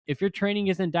if your training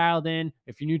isn't dialed in,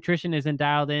 if your nutrition isn't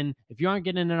dialed in, if you aren't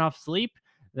getting enough sleep,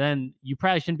 then you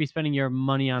probably shouldn't be spending your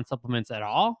money on supplements at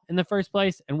all in the first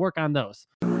place, and work on those.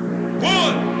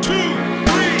 1, 2,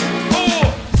 3,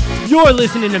 4. You're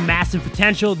listening to Massive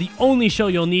Potential, the only show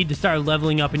you'll need to start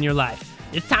leveling up in your life.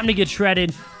 It's time to get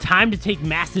shredded, time to take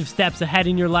massive steps ahead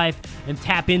in your life, and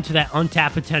tap into that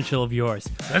untapped potential of yours.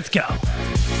 Let's go.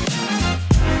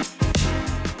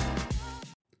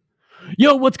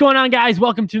 Yo, what's going on, guys?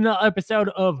 Welcome to another episode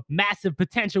of Massive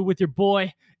Potential with your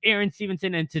boy, Aaron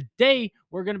Stevenson. And today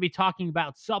we're going to be talking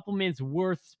about supplements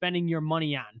worth spending your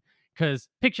money on. Because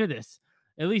picture this,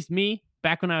 at least me,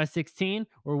 back when I was 16,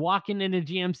 we're walking into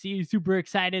GMC, super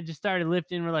excited, just started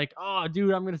lifting. We're like, oh,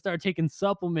 dude, I'm going to start taking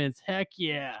supplements. Heck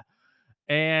yeah.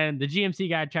 And the GMC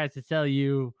guy tries to sell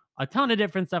you a ton of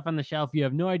different stuff on the shelf. You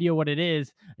have no idea what it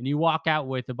is. And you walk out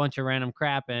with a bunch of random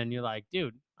crap and you're like,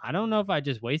 dude, I don't know if I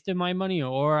just wasted my money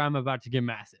or I'm about to get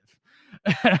massive.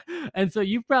 And so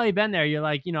you've probably been there. You're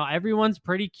like, everyone's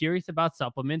pretty curious about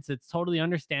supplements. It's totally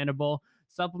understandable.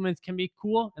 Supplements can be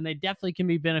cool and they definitely can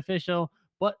be beneficial,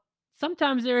 but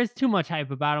sometimes there is too much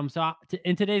hype about them. So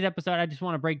in today's episode, I just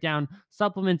want to break down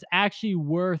supplements actually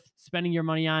worth spending your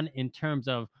money on in terms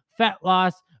of fat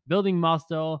loss, building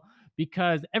muscle,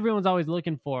 because everyone's always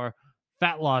looking for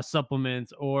fat loss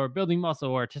supplements or building muscle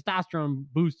or testosterone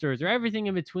boosters or everything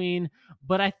in between.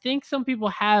 But I think some people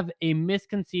have a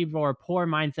misconceived or poor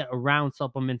mindset around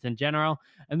supplements in general.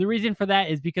 And the reason for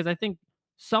that is because I think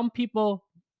some people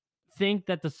think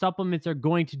that the supplements are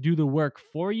going to do the work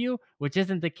for you, which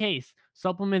isn't the case.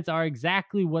 Supplements are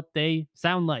exactly what they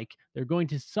sound like. They're going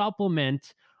to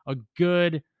supplement a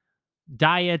good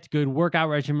diet, good workout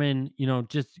regimen,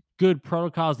 just good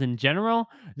protocols in general.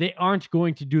 They aren't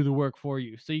going to do the work for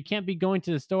you. So you can't be going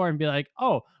to the store and be like,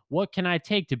 oh, what can I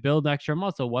take to build extra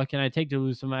muscle? What can I take to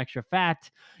lose some extra fat?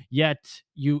 Yet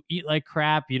you eat like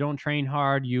crap, you don't train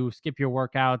hard, you skip your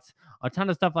workouts, a ton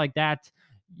of stuff like that.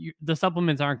 The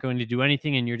supplements aren't going to do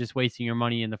anything and you're just wasting your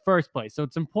money in the first place. So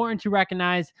it's important to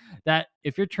recognize that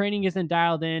if your training isn't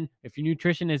dialed in, if your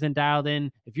nutrition isn't dialed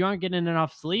in, if you aren't getting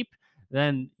enough sleep,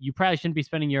 then you probably shouldn't be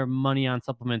spending your money on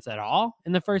supplements at all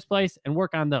in the first place, and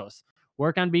work on those.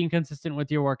 Work on being consistent with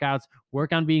your workouts,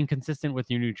 work on being consistent with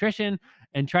your nutrition,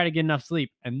 and try to get enough sleep.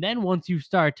 And then once you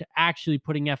start to actually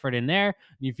putting effort in there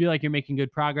and you feel like you're making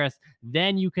good progress,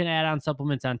 then you can add on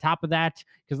supplements on top of that.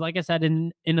 Because like I said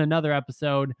in another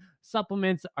episode,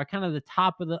 supplements are kind of the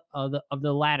top of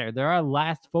the ladder. They're our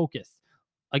last focus.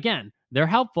 Again, they're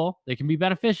helpful, they can be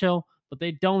beneficial, but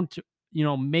they don't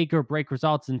make or break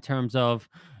results in terms of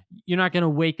you're not going to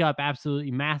wake up absolutely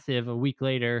massive a week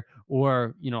later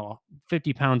or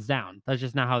 50 pounds down. That's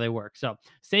just not how they work. So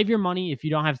save your money if you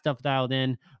don't have stuff dialed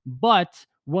in, but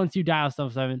once you dial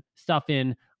stuff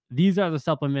in, these are the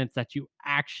supplements that you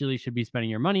actually should be spending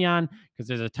your money on, because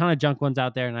there's a ton of junk ones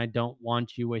out there and I don't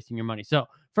want you wasting your money. So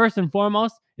first and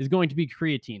foremost is going to be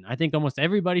creatine. I think almost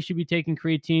everybody should be taking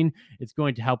creatine. It's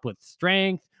going to help with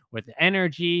strength, with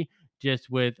energy,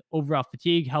 just with overall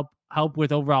fatigue, help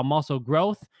with overall muscle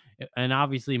growth. And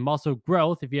obviously muscle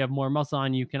growth, if you have more muscle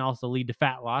on you, can also lead to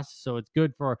fat loss. So it's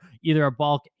good for either a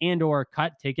bulk and or a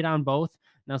cut. Take it on both.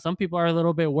 Now, some people are a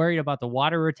little bit worried about the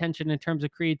water retention in terms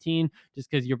of creatine, just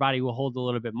because your body will hold a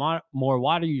little bit more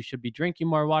water. You should be drinking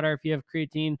more water if you have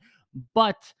creatine,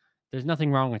 but there's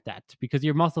nothing wrong with that because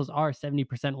your muscles are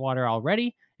 70% water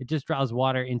already. It just draws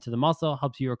water into the muscle,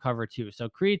 helps you recover too. So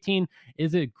creatine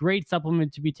is a great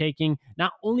supplement to be taking,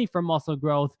 not only for muscle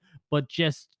growth, but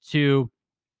just to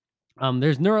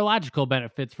there's neurological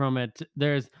benefits from it.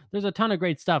 There's a ton of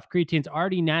great stuff. Creatine's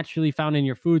already naturally found in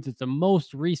your foods. It's the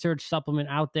most researched supplement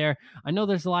out there. I know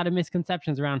there's a lot of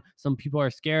misconceptions around. Some people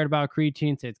are scared about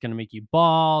creatine, say it's going to make you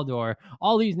bald or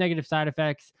all these negative side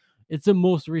effects. It's the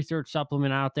most researched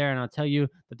supplement out there, and I'll tell you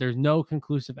that there's no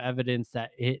conclusive evidence that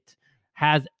it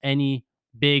has any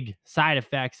big side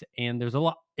effects. And there's a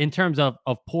lot in terms of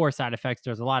poor side effects.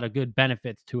 There's a lot of good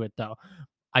benefits to it, though.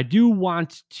 I do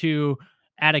want to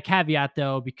add a caveat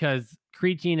though, because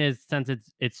creatine is, since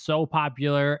it's so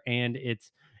popular and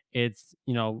it's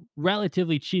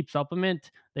relatively cheap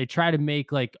supplement, they try to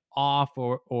make like off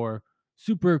or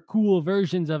super cool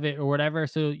versions of it or whatever.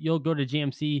 So you'll go to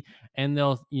GMC and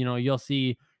you'll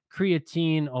see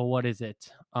creatine, or what is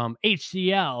it?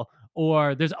 HCl,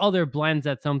 or there's other blends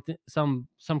that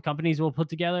some companies will put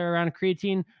together around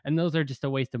creatine, and those are just a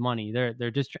waste of money.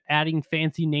 They're just adding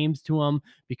fancy names to them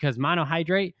because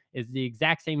monohydrate is the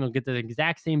exact same. You'll get the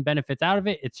exact same benefits out of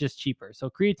it. It's just cheaper. So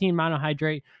creatine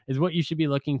monohydrate is what you should be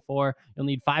looking for. You'll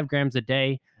need 5 grams a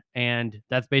day. And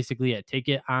that's basically it. Take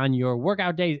it on your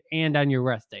workout days and on your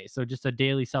rest days. So just a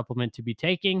daily supplement to be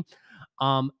taking.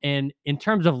 And in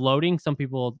terms of loading, some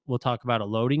people will talk about a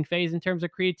loading phase in terms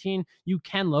of creatine. You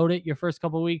can load it your first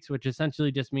couple of weeks, which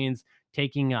essentially just means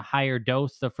taking a higher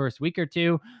dose the first week or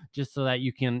two, just so that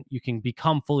you can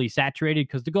become fully saturated.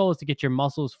 Because the goal is to get your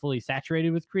muscles fully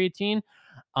saturated with creatine.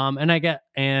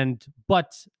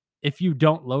 But if you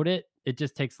don't load it, it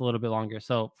just takes a little bit longer.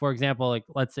 So, for example, like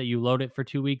let's say you load it for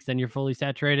 2 weeks, then you're fully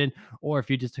saturated, or if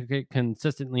you just took it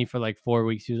consistently for like 4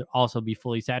 weeks, you'd also be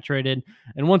fully saturated.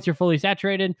 And once you're fully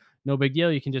saturated, no big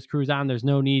deal. You can just cruise on. There's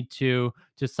no need to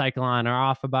cycle on or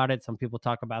off about it. Some people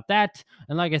talk about that.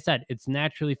 And like I said, it's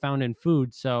naturally found in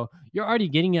food. So you're already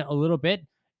getting it a little bit.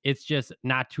 It's just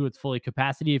not to its fully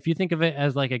capacity. If you think of it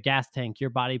as like a gas tank, your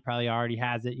body probably already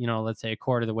has it, let's say a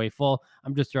quarter of the way full.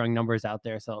 I'm just throwing numbers out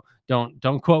there. So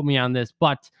don't quote me on this,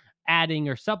 but adding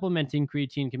or supplementing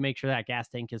creatine can make sure that gas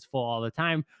tank is full all the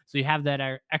time. So you have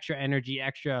that extra energy,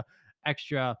 extra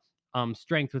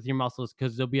strength with your muscles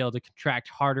because they'll be able to contract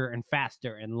harder and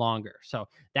faster and longer. So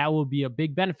that will be a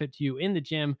big benefit to you in the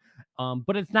gym.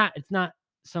 But it's not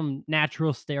some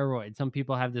natural steroid. Some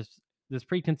people have this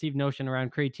preconceived notion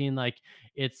around creatine, like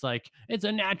it's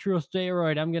a natural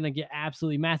steroid. I'm gonna get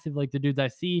absolutely massive like the dudes I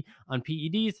see on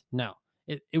PEDs. No,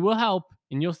 it will help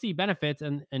and you'll see benefits.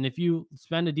 And if you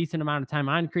spend a decent amount of time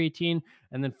on creatine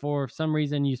and then for some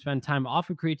reason you spend time off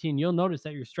of creatine, you'll notice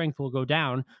that your strength will go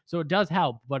down. So it does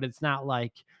help, but it's not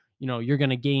like, you're going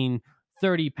to gain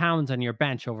 30 pounds on your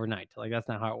bench overnight. Like that's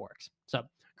not how it works. So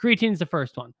creatine is the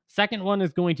first one. Second one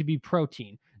is going to be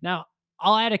protein. Now,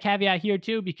 I'll add a caveat here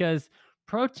too, because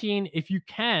protein, if you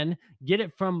can get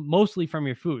it mostly from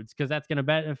your foods, because that's going to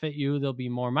benefit you. There'll be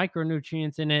more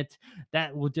micronutrients in it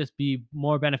that will just be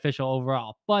more beneficial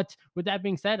overall. But with that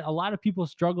being said, a lot of people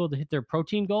struggle to hit their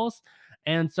protein goals.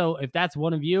 And so if that's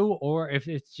one of you, or if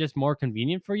it's just more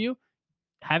convenient for you,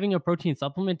 having a protein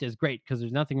supplement is great because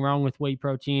there's nothing wrong with whey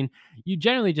protein. You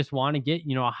generally just want to get,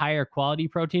 a higher quality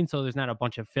protein so there's not a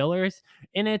bunch of fillers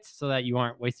in it so that you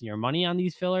aren't wasting your money on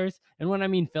these fillers. And when I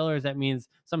mean fillers, that means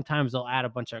sometimes they'll add a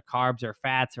bunch of carbs or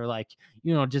fats or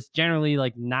just generally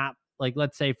like not like,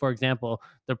 let's say, for example,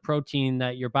 the protein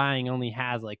that you're buying only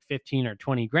has like 15 or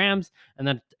 20 grams, and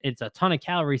then it's a ton of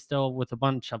calories still with a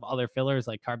bunch of other fillers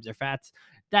like carbs or fats.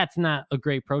 That's not a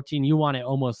great protein. You want it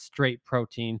almost straight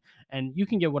protein, and you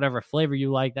can get whatever flavor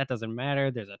you like. That doesn't matter.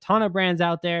 There's a ton of brands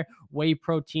out there. Whey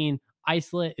protein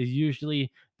isolate is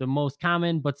usually the most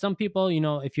common, but some people,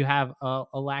 if you have a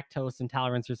lactose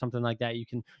intolerance or something like that,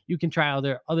 you can try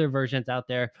other versions out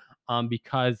there,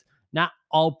 because not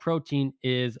all protein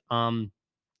is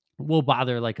will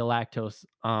bother like a lactose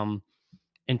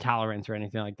intolerance or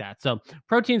anything like that. So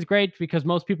protein's great because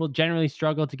most people generally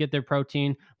struggle to get their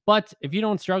protein. But if you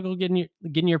don't struggle getting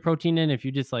your protein in, if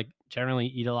you just like generally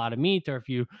eat a lot of meat, or if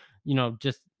you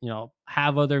just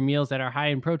have other meals that are high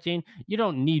in protein, you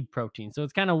don't need protein. So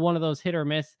it's kind of one of those hit or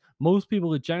miss. Most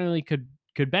people generally could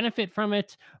benefit from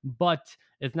it, but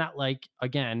it's not like,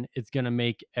 again, it's going to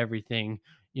make everything,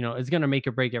 it's going to make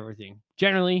or break everything.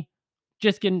 Generally,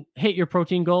 just can hit your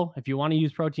protein goal. If you want to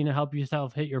use protein to help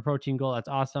yourself hit your protein goal, that's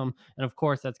awesome. And of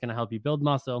course, that's going to help you build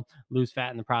muscle, lose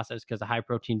fat in the process, because a high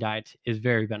protein diet is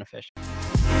very beneficial.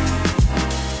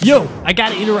 Yo, I got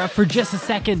to interrupt for just a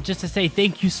second just to say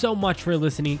thank you so much for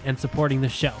listening and supporting the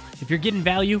show. If you're getting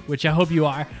value, which I hope you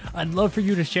are, I'd love for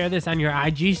you to share this on your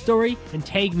IG story and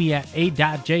tag me at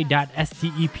a.j.steph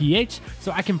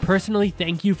so I can personally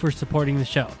thank you for supporting the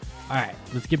show. All right,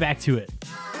 let's get back to it.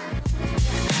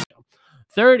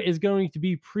 Third is going to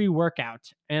be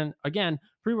pre-workout. And again,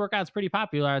 pre-workout's pretty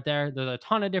popular out there. There's a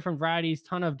ton of different varieties,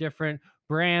 ton of different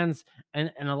brands,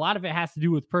 and a lot of it has to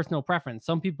do with personal preference.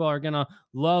 Some people are going to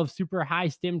love super high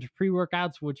stimmed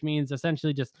pre-workouts, which means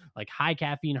essentially just like high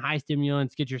caffeine, high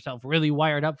stimulants, get yourself really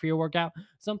wired up for your workout.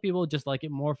 Some people just like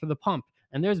it more for the pump.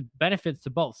 And there's benefits to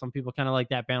both. Some people kind of like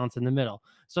that balance in the middle.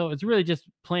 So it's really just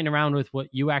playing around with what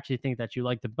you actually think that you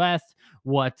like the best,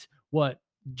 what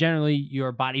generally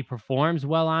your body performs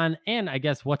well on, and I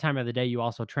guess what time of the day you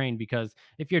also train, because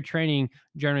if you're training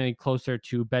generally closer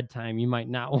to bedtime, you might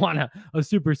not want a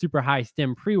super high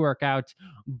stim pre-workout,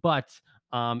 but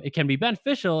it can be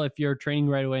beneficial if you're training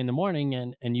right away in the morning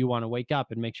and you want to wake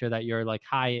up and make sure that you're like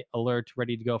high alert,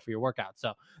 ready to go for your workout.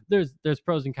 So there's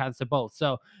pros and cons to both.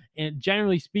 So, and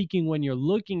generally speaking, when you're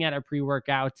looking at a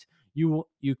pre-workout, you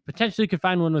potentially could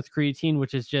find one with creatine,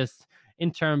 which is just,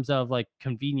 in terms of like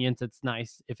convenience, it's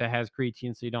nice if it has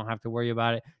creatine, so you don't have to worry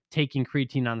about it taking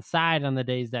creatine on the side on the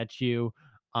days that you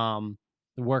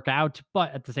work out.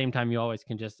 But at the same time, you always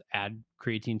can just add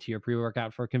creatine to your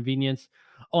pre-workout for convenience.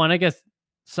 Oh, and I guess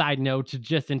side note,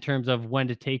 just in terms of when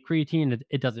to take creatine,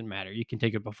 it doesn't matter. You can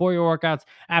take it before your workouts,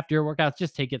 after your workouts,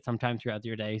 just take it sometime throughout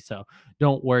your day. So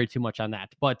don't worry too much on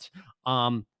that. But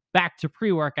back to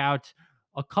pre-workout,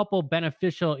 a couple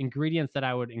beneficial ingredients that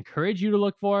I would encourage you to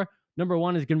look for. Number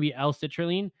one is going to be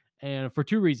L-citrulline. And for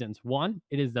two reasons. One,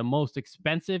 it is the most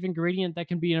expensive ingredient that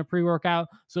can be in a pre-workout.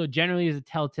 So it generally is a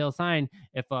telltale sign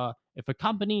if a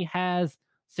company has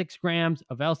 6 grams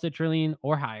of L-citrulline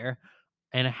or higher,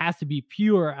 and it has to be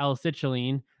pure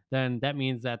L-citrulline, then that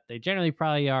means that they generally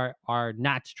probably are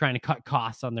not trying to cut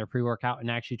costs on their pre-workout and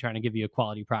actually trying to give you a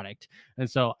quality product. And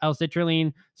so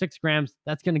L-citrulline, 6 grams,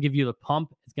 that's going to give you the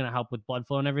pump. It's going to help with blood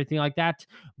flow and everything like that.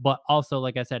 But also,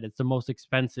 like I said, it's the most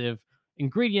expensive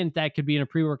ingredient that could be in a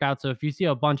pre-workout. So if you see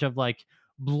a bunch of like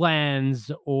blends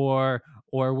or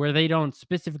where they don't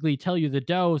specifically tell you the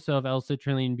dose of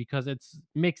L-citrulline because it's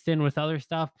mixed in with other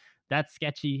stuff, that's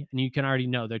sketchy, and you can already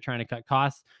know they're trying to cut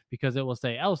costs because it will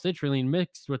say L-citrulline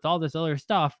mixed with all this other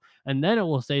stuff, and then it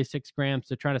will say 6 grams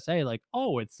to try to say like,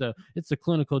 oh, it's a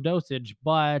clinical dosage,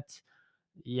 but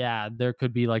yeah, there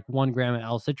could be like 1 gram of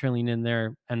L-citrulline in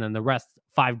there, and then the rest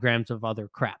 5 grams of other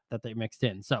crap that they mixed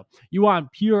in. So you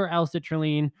want pure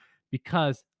L-citrulline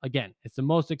because again, it's the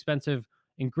most expensive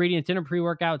ingredient in a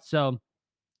pre-workout. So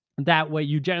that way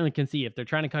you generally can see if they're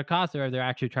trying to cut costs or if they're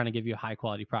actually trying to give you a high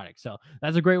quality product. So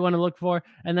that's a great one to look for.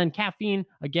 And then caffeine,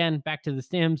 again, back to the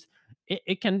stims,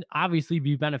 it can obviously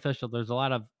be beneficial. There's a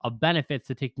lot of benefits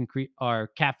to taking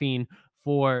or caffeine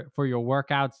for your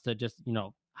workouts to just,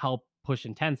 help push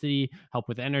intensity, help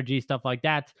with energy, stuff like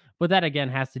that. But that again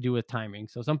has to do with timing.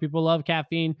 So some people love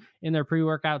caffeine in their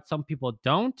pre-workout, some people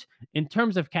don't. In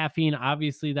terms of caffeine,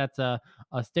 obviously that's a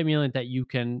stimulant that you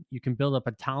can build up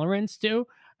a tolerance to.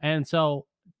 And so,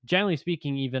 generally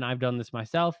speaking, even I've done this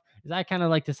myself, is I kind of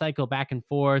like to cycle back and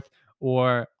forth,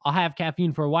 or I'll have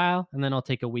caffeine for a while and then I'll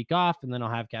take a week off, and then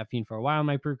I'll have caffeine for a while in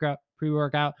my pre-workout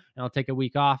and I'll take a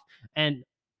week off. And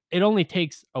it only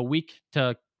takes a week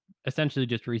to essentially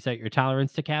just reset your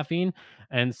tolerance to caffeine.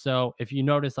 And so if you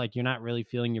notice like you're not really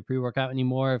feeling your pre-workout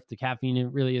anymore, if the caffeine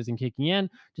really isn't kicking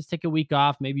in, just take a week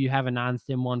off. Maybe you have a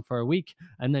non-stim one for a week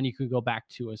and then you could go back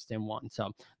to a stim one. So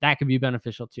that could be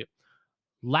beneficial too.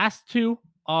 Last two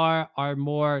are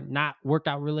more not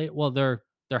workout related. Well, they're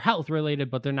health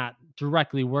related, but they're not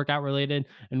directly workout related.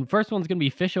 And first one's gonna be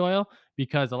fish oil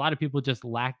because a lot of people just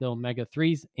lack the omega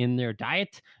 3s in their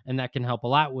diet, and that can help a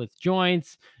lot with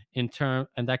joints and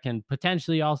that can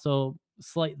potentially also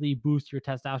slightly boost your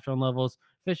testosterone levels.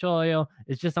 Fish oil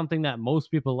is just something that most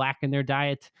people lack in their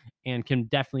diet and can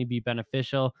definitely be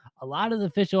beneficial. A lot of the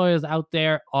fish oils out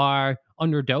there are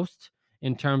underdosed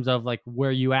in terms of like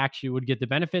where you actually would get the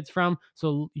benefits from.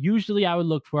 So usually I would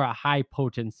look for a high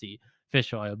potency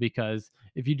fish oil because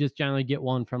if you just generally get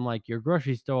one from like your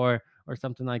grocery store or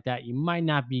something like that, you might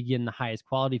not be getting the highest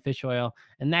quality fish oil,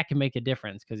 and that can make a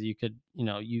difference because you could,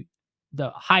 the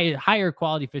higher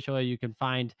quality fish oil you can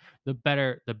find, the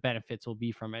better the benefits will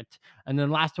be from it. And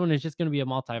then last one is just going to be a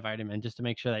multivitamin just to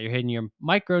make sure that you're hitting your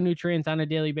micronutrients on a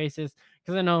daily basis,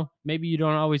 because I know maybe you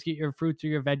don't always get your fruits or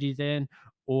your veggies in,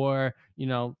 or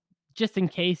just in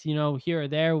case, here or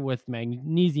there with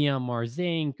magnesium or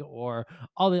zinc or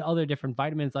all the other different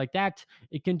vitamins like that,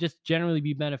 it can just generally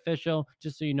be beneficial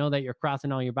just so you know that you're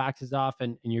crossing all your boxes off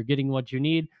and you're getting what you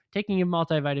need. Taking a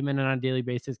multivitamin on a daily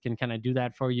basis can kind of do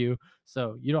that for you.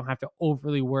 So you don't have to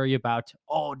overly worry about,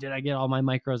 oh, did I get all my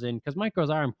micros in? Because micros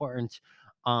are important.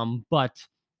 But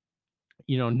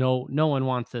no one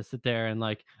wants to sit there and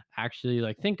like actually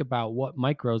like think about what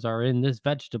micros are in this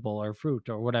vegetable or fruit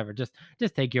or whatever. Just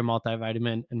take your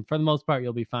multivitamin, and for the most part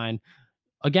you'll be fine.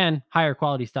 Again, higher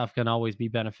quality stuff can always be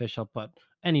beneficial, but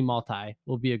any multi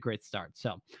will be a great start.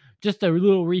 So just a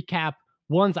little recap,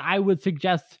 ones I would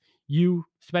suggest you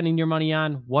spending your money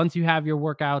on once you have your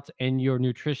workouts and your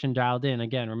nutrition dialed in.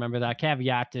 Again, remember that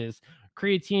caveat is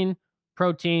creatine,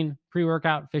 protein,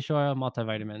 pre-workout, fish oil,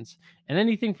 multivitamins. And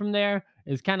anything from there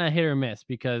is kind of hit or miss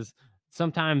because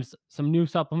sometimes some new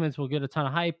supplements will get a ton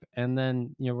of hype and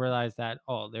then you realize that,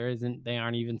 oh, they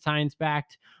aren't even science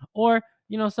backed, or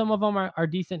some of them are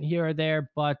decent here or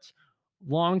there, but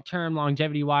long-term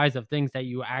longevity wise of things that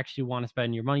you actually want to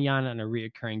spend your money on a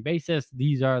reoccurring basis,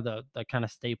 these are the kind of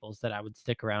staples that I would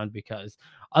stick around, because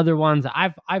other ones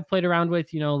I've played around with,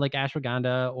 like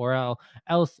ashwagandha or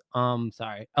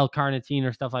L-carnitine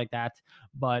or stuff like that.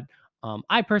 But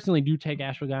I personally do take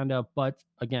ashwagandha, but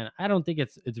again, I don't think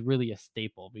it's really a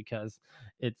staple because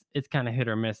it's kind of hit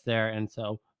or miss there. And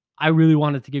so I really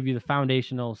wanted to give you the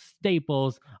foundational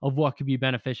staples of what could be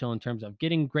beneficial in terms of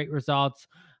getting great results,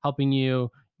 helping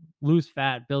you lose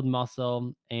fat, build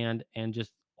muscle, and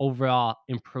just overall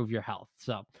improve your health.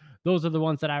 So those are the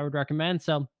ones that I would recommend.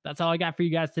 So that's all I got for you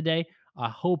guys today. I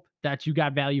hope that you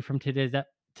got value from today's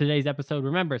episode.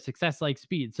 Remember, success like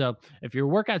speed. So if your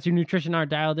workouts, your nutrition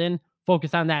aren't dialed in,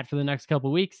 focus on that for the next couple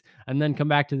of weeks, and then come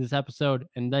back to this episode,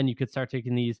 and then you could start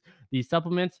taking these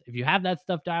supplements. If you have that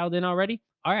stuff dialed in already,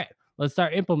 all right, let's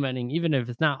start implementing. Even if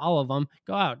it's not all of them,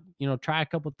 go out, try a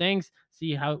couple things,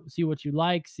 see what you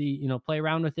like, play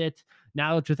around with it.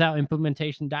 Knowledge without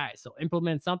implementation dies. So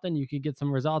implement something, you could get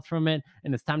some results from it,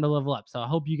 and it's time to level up. So I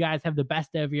hope you guys have the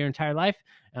best day of your entire life,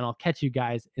 and I'll catch you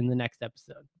guys in the next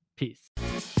episode. Peace.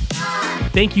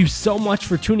 Thank you so much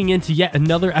for tuning in to yet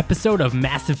another episode of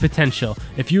Massive Potential.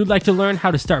 If you would like to learn how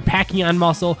to start packing on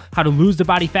muscle, how to lose the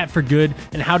body fat for good,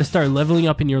 and how to start leveling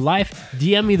up in your life,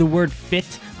 DM me the word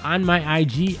FIT on my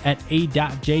IG at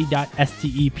a.j.steph,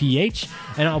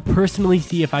 and I'll personally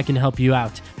see if I can help you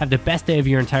out. Have the best day of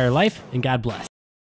your entire life, and God bless.